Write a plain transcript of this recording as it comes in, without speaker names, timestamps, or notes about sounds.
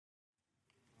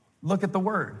Look at the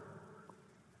word,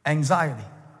 anxiety.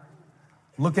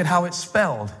 Look at how it's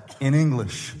spelled in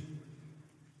English.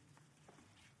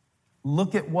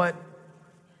 Look at what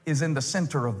is in the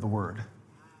center of the word.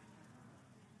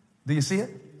 Do you see it?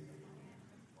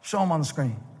 Show them on the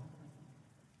screen.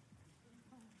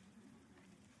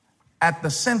 At the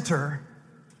center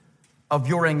of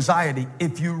your anxiety,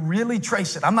 if you really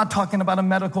trace it, I'm not talking about a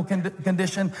medical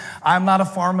condition. I'm not a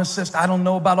pharmacist. I don't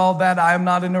know about all that. I am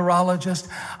not a neurologist.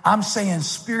 I'm saying,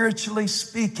 spiritually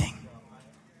speaking,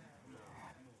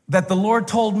 that the Lord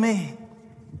told me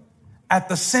at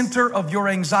the center of your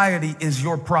anxiety is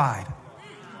your pride.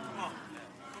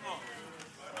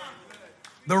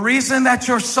 The reason that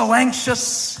you're so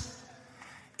anxious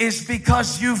is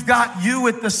because you've got you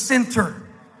at the center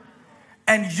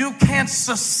and you can't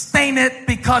sustain it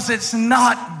because it's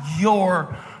not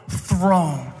your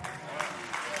throne.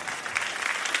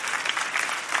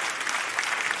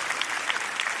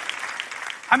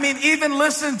 I mean, even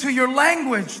listen to your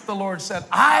language, the Lord said.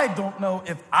 I don't know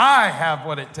if I have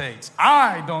what it takes.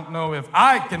 I don't know if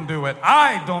I can do it.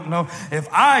 I don't know if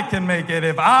I can make it.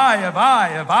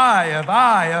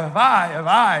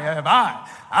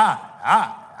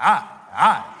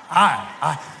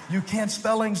 You can't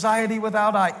spell anxiety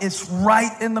without I. It's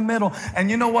right in the middle.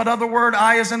 And you know what other word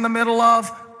I is in the middle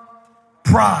of?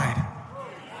 Pride.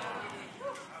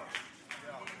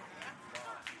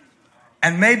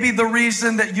 And maybe the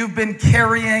reason that you've been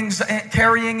carrying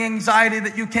anxiety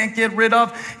that you can't get rid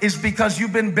of is because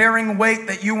you've been bearing weight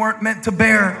that you weren't meant to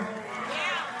bear.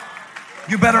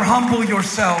 You better humble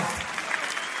yourself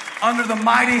under the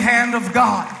mighty hand of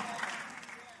God.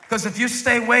 Because if you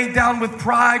stay weighed down with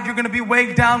pride, you're going to be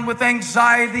weighed down with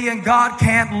anxiety, and God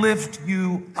can't lift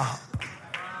you up.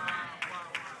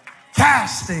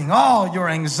 Casting all your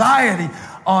anxiety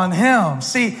on Him.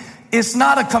 See, it's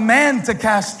not a command to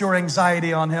cast your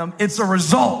anxiety on Him. It's a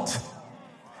result.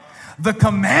 The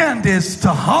command is to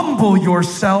humble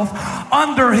yourself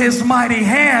under His mighty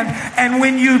hand. And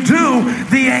when you do,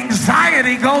 the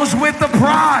anxiety goes with the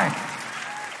pride.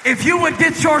 If you would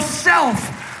get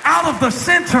yourself out of the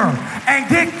center and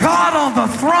get God on the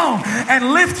throne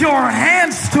and lift your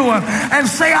hands to Him and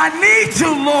say, I need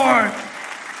you, Lord.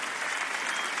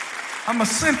 I'm a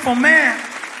sinful man.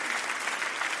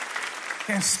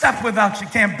 Can't step without you,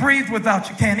 can't breathe without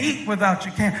you, can't eat without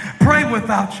you, can't pray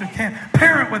without you, can't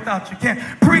parent without you, can't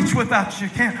preach without you,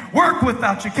 can't work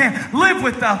without you, can't live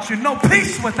without you, no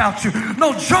peace without you,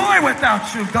 no joy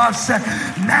without you. God said,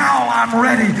 now I'm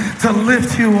ready to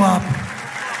lift you up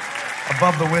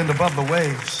above the wind, above the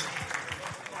waves,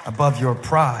 above your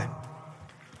pride.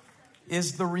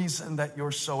 Is the reason that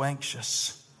you're so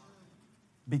anxious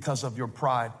because of your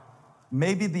pride?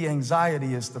 Maybe the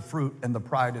anxiety is the fruit and the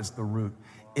pride is the root.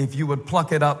 If you would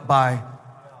pluck it up by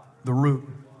the root,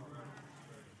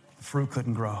 the fruit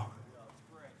couldn't grow.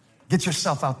 Get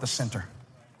yourself out the center.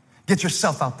 Get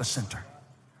yourself out the center.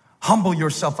 Humble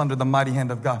yourself under the mighty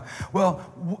hand of God. Well,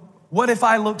 what if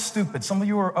I look stupid? Some of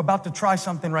you are about to try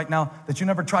something right now that you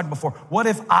never tried before. What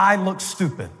if I look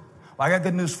stupid? Well, I got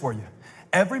good news for you.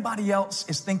 Everybody else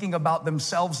is thinking about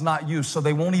themselves, not you, so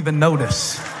they won't even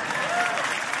notice.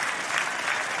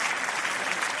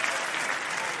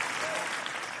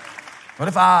 What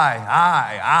if I?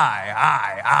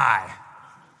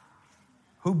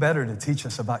 Who better to teach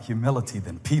us about humility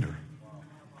than Peter?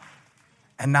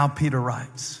 And now Peter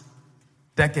writes,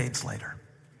 decades later,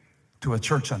 to a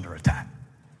church under attack.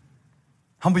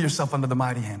 Humble yourself under the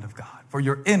mighty hand of God. For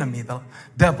your enemy, the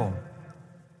devil,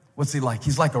 what's he like?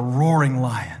 He's like a roaring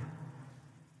lion.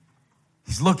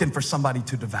 He's looking for somebody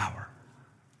to devour.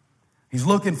 He's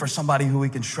looking for somebody who he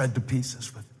can shred to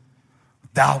pieces with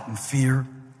doubt and fear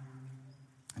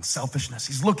and selfishness.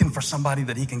 He's looking for somebody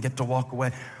that he can get to walk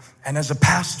away. And as a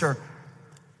pastor,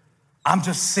 I'm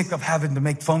just sick of having to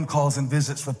make phone calls and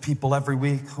visits with people every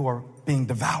week who are being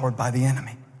devoured by the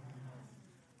enemy.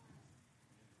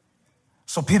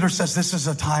 So Peter says this is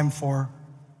a time for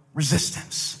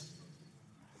resistance.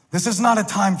 This is not a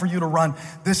time for you to run.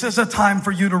 This is a time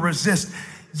for you to resist.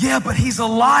 Yeah, but he's a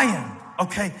lion,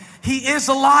 okay? He is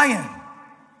a lion.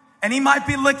 And he might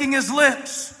be licking his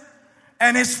lips.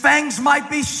 And his fangs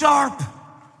might be sharp.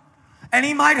 And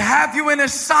he might have you in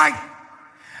his sight.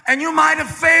 And you might have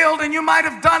failed and you might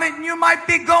have done it and you might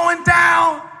be going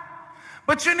down.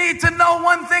 But you need to know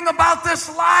one thing about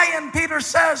this lion, Peter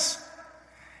says,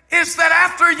 is that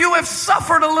after you have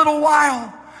suffered a little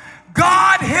while,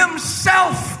 God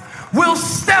himself will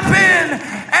step in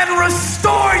and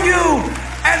restore you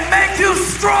and make you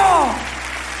strong.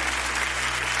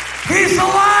 He's a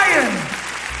lion,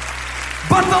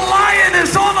 but the lion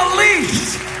is on a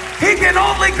leash. He can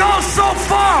only go so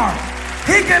far.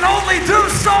 He can only do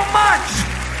so much.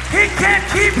 He can't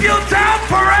keep you down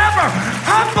forever.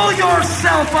 Humble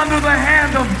yourself under the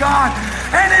hand of God.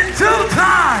 And in due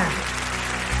time,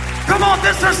 come on,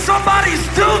 this is somebody's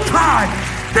due time.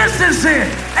 This is it.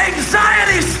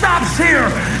 Anxiety stops here.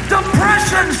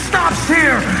 Depression stops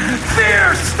here.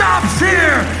 Fear stops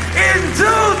here. In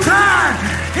due time,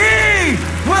 He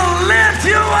will lift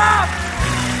you up.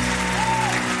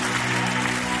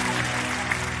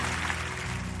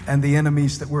 And the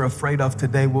enemies that we're afraid of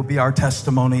today will be our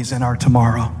testimonies in our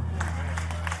tomorrow.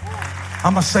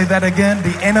 I'm going to say that again.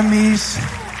 The enemies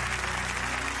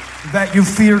that you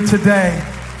fear today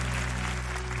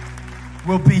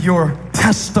will be your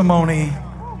testimony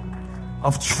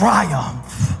of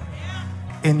triumph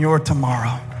in your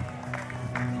tomorrow.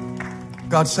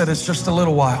 God said it's just a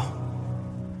little while.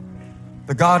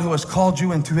 The God who has called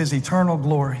you into His eternal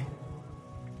glory,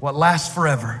 what lasts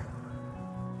forever,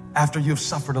 after you've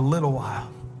suffered a little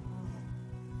while,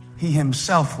 He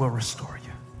Himself will restore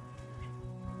you.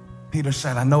 Peter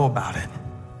said, I know about it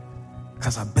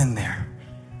because I've been there.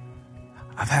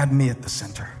 I've had me at the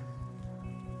center.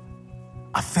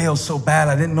 I failed so bad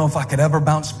I didn't know if I could ever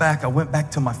bounce back. I went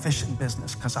back to my fishing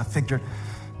business because I figured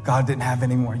God didn't have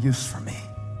any more use for me.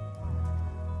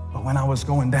 But when I was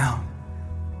going down,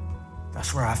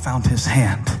 that's where I found His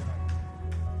hand.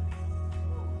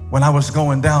 When I was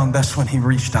going down, that's when He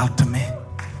reached out to me.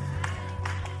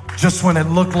 Just when it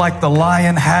looked like the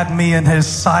lion had me in his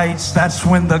sights, that's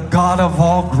when the God of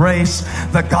all grace,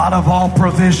 the God of all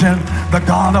provision, the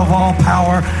God of all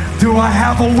power, do I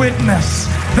have a witness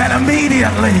that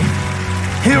immediately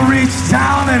He'll reach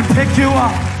down and pick you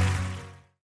up?